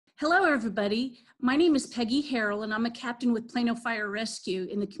Hello, everybody. My name is Peggy Harrell, and I'm a captain with Plano Fire-Rescue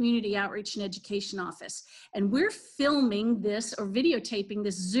in the Community Outreach and Education Office. And we're filming this or videotaping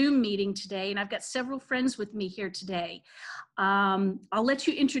this Zoom meeting today, and I've got several friends with me here today. I'll let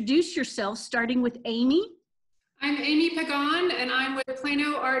you introduce yourself, starting with Amy. I'm Amy Pagan, and I'm with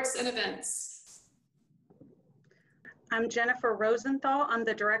Plano Arts and Events. I'm Jennifer Rosenthal. I'm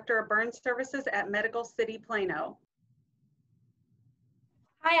the Director of Burn Services at Medical City Plano.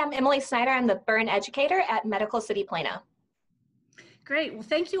 Hi, I'm Emily Snyder. I'm the burn educator at Medical City Plano. Great. Well,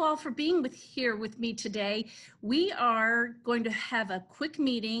 thank you all for being here with me today. We are going to have a quick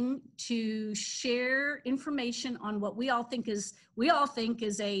meeting to share information on what we all think is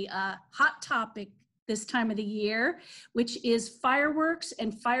a hot topic this time of the year, which is fireworks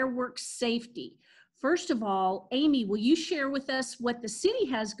and fireworks safety. First of all, Amy, will you share with us what the city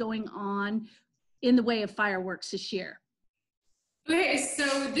has going on in the way of fireworks this year? Okay,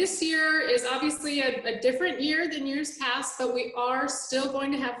 so this year is obviously a different year than years past, but we are still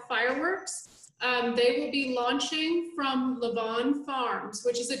going to have fireworks. They will be launching from Levon Farms,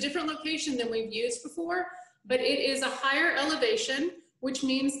 which is a different location than we've used before, but it is a higher elevation, which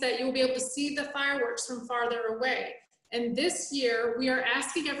means that you'll be able to see the fireworks from farther away. And this year, we are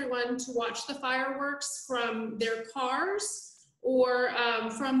asking everyone to watch the fireworks from their cars or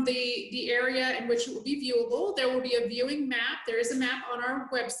from the area in which it will be viewable. There will be a viewing map. There is a map on our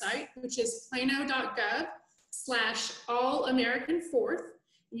website, which is plano.gov/allamerican4th.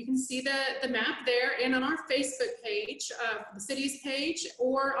 You can see the map there, and on our Facebook page, the city's page,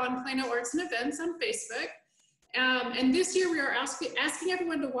 or on Plano Arts and Events on Facebook. And this year we are asking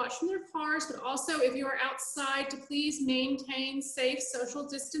everyone to watch from their cars, but also if you are outside to please maintain safe social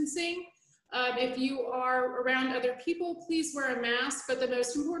distancing. If you are around other people, please wear a mask, but the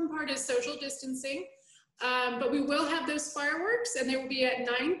most important part is social distancing. But we will have those fireworks, and they will be at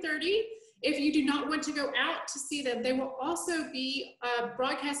 9:30. If you do not want to go out to see them, they will also be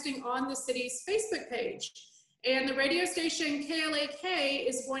broadcasting on the city's Facebook page. And the radio station KLAK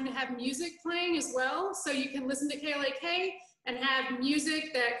is going to have music playing as well, so you can listen to KLAK and have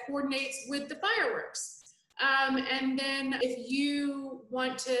music that coordinates with the fireworks. And then if you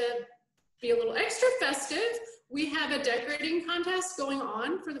want to be a little extra festive, we have a decorating contest going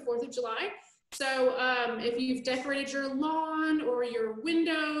on for the 4th of July. So if you've decorated your lawn or your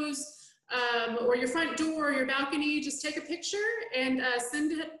windows or your front door or your balcony, just take a picture and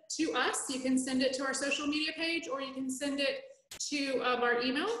send it to us. You can send it to our social media page, or you can send it to our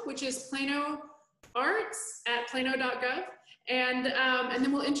email, which is planoarts@plano.gov. And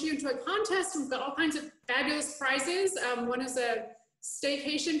then we'll enter you into a contest. We've got all kinds of fabulous prizes. One is a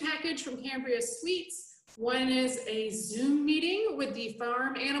staycation package from Cambria Suites. One is a Zoom meeting with the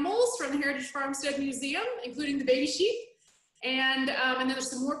farm animals from the Heritage Farmstead Museum, including the baby sheep. And then there's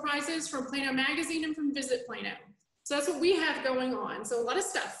some more prizes from Plano Magazine and from Visit Plano. So that's what we have going on. So a lot of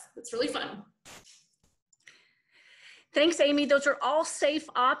stuff. It's really fun. Thanks, Amy. Those are all safe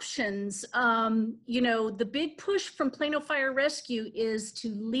options. You know, the big push from Plano Fire-Rescue is to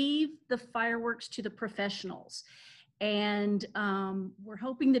leave the fireworks to the professionals. And we're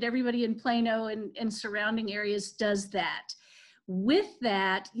hoping that everybody in Plano and surrounding areas does that. With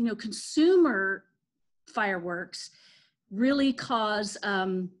that, you know, consumer fireworks really cause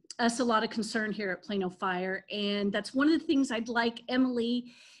us a lot of concern here at Plano Fire. And that's one of the things I'd like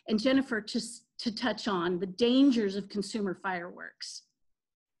Emily and Jennifer to touch on, the dangers of consumer fireworks.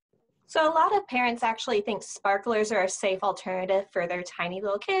 So a lot of parents actually think sparklers are a safe alternative for their tiny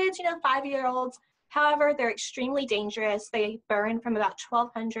little kids, you know, 5-year-olds. However, they're extremely dangerous. They burn from about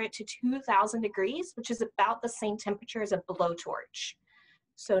 1,200 to 2,000 degrees, which is about the same temperature as a blowtorch.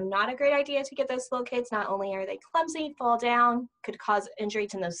 So not a great idea to get those little kids. Not only are they clumsy, fall down, could cause injury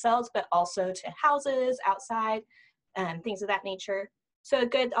to themselves, but also to houses, outside, things of that nature. So a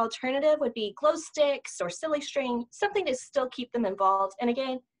good alternative would be glow sticks or silly string, something to still keep them involved. And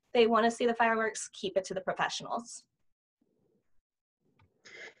again, they want to see the fireworks, keep it to the professionals.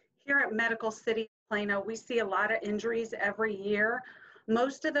 Here at Medical City Plano, we see a lot of injuries every year.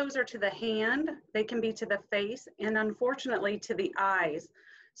 Most of those are to the hand, they can be to the face, and unfortunately to the eyes.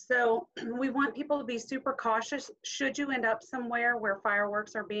 So we want people to be super cautious should you end up somewhere where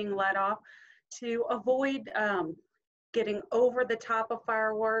fireworks are being let off, to avoid getting over the top of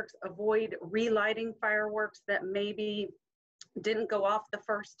fireworks, avoid relighting fireworks that maybe didn't go off the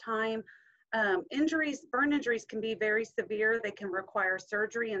first time. Burn injuries can be very severe. They can require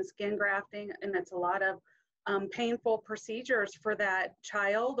surgery and skin grafting, and it's a lot of painful procedures for that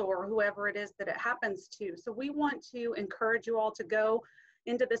child or whoever it is that it happens to. So we want to encourage you all to go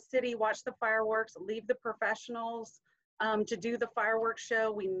into the city, watch the fireworks, leave the professionals to do the fireworks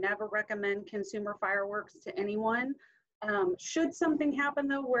show. We never recommend consumer fireworks to anyone. Should something happen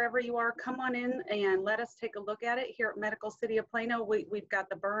though, wherever you are, come on in and let us take a look at it. Here at Medical City of Plano, we've got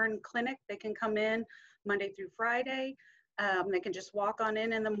the burn clinic. They can come in Monday through Friday. They can just walk on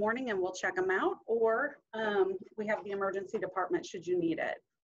in the morning and we'll check them out, or we have the emergency department should you need it.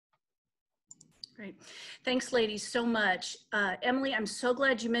 Great. Thanks, ladies, so much. Emily, I'm so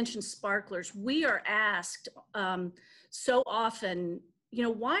glad you mentioned sparklers. We are asked so often, you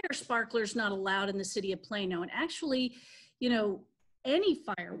know, why are sparklers not allowed in the city of Plano? And actually, you know, any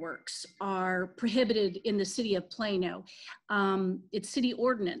fireworks are prohibited in the city of Plano. It's city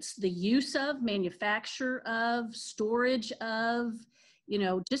ordinance. The use of, manufacture of, storage of, you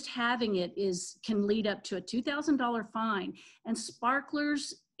know, just having it can lead up to a $2,000 fine. And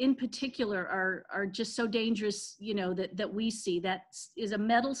sparklers in particular are just so dangerous, you know, that we see. That is a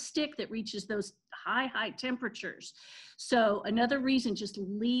metal stick that reaches those high temperatures. So another reason, just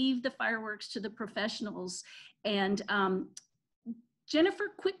leave the fireworks to the professionals. And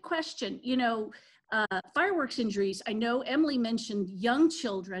Jennifer, quick question, you know, fireworks injuries. I know Emily mentioned young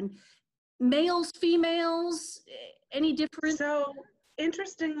children, males, females, any different? So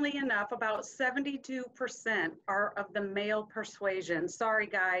interestingly enough, about 72% are of the male persuasion. Sorry,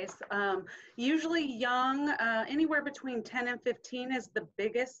 guys. Usually young, anywhere between 10 and 15 is the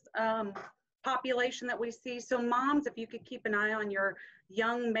biggest population that we see. So moms, if you could keep an eye on your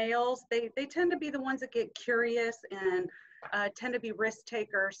young males, they tend to be the ones that get curious and tend to be risk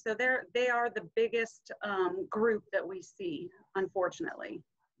takers. So they are the biggest group that we see, unfortunately.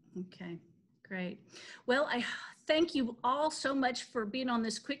 Okay, great. Well, I thank you all so much for being on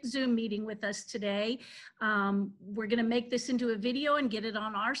this quick Zoom meeting with us today. We're going to make this into a video and get it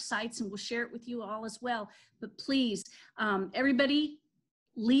on our sites, and we'll share it with you all as well. But please, everybody,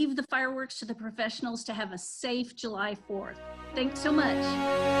 leave the fireworks to the professionals to have a safe July 4th. Thanks so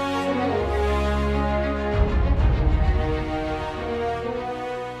much.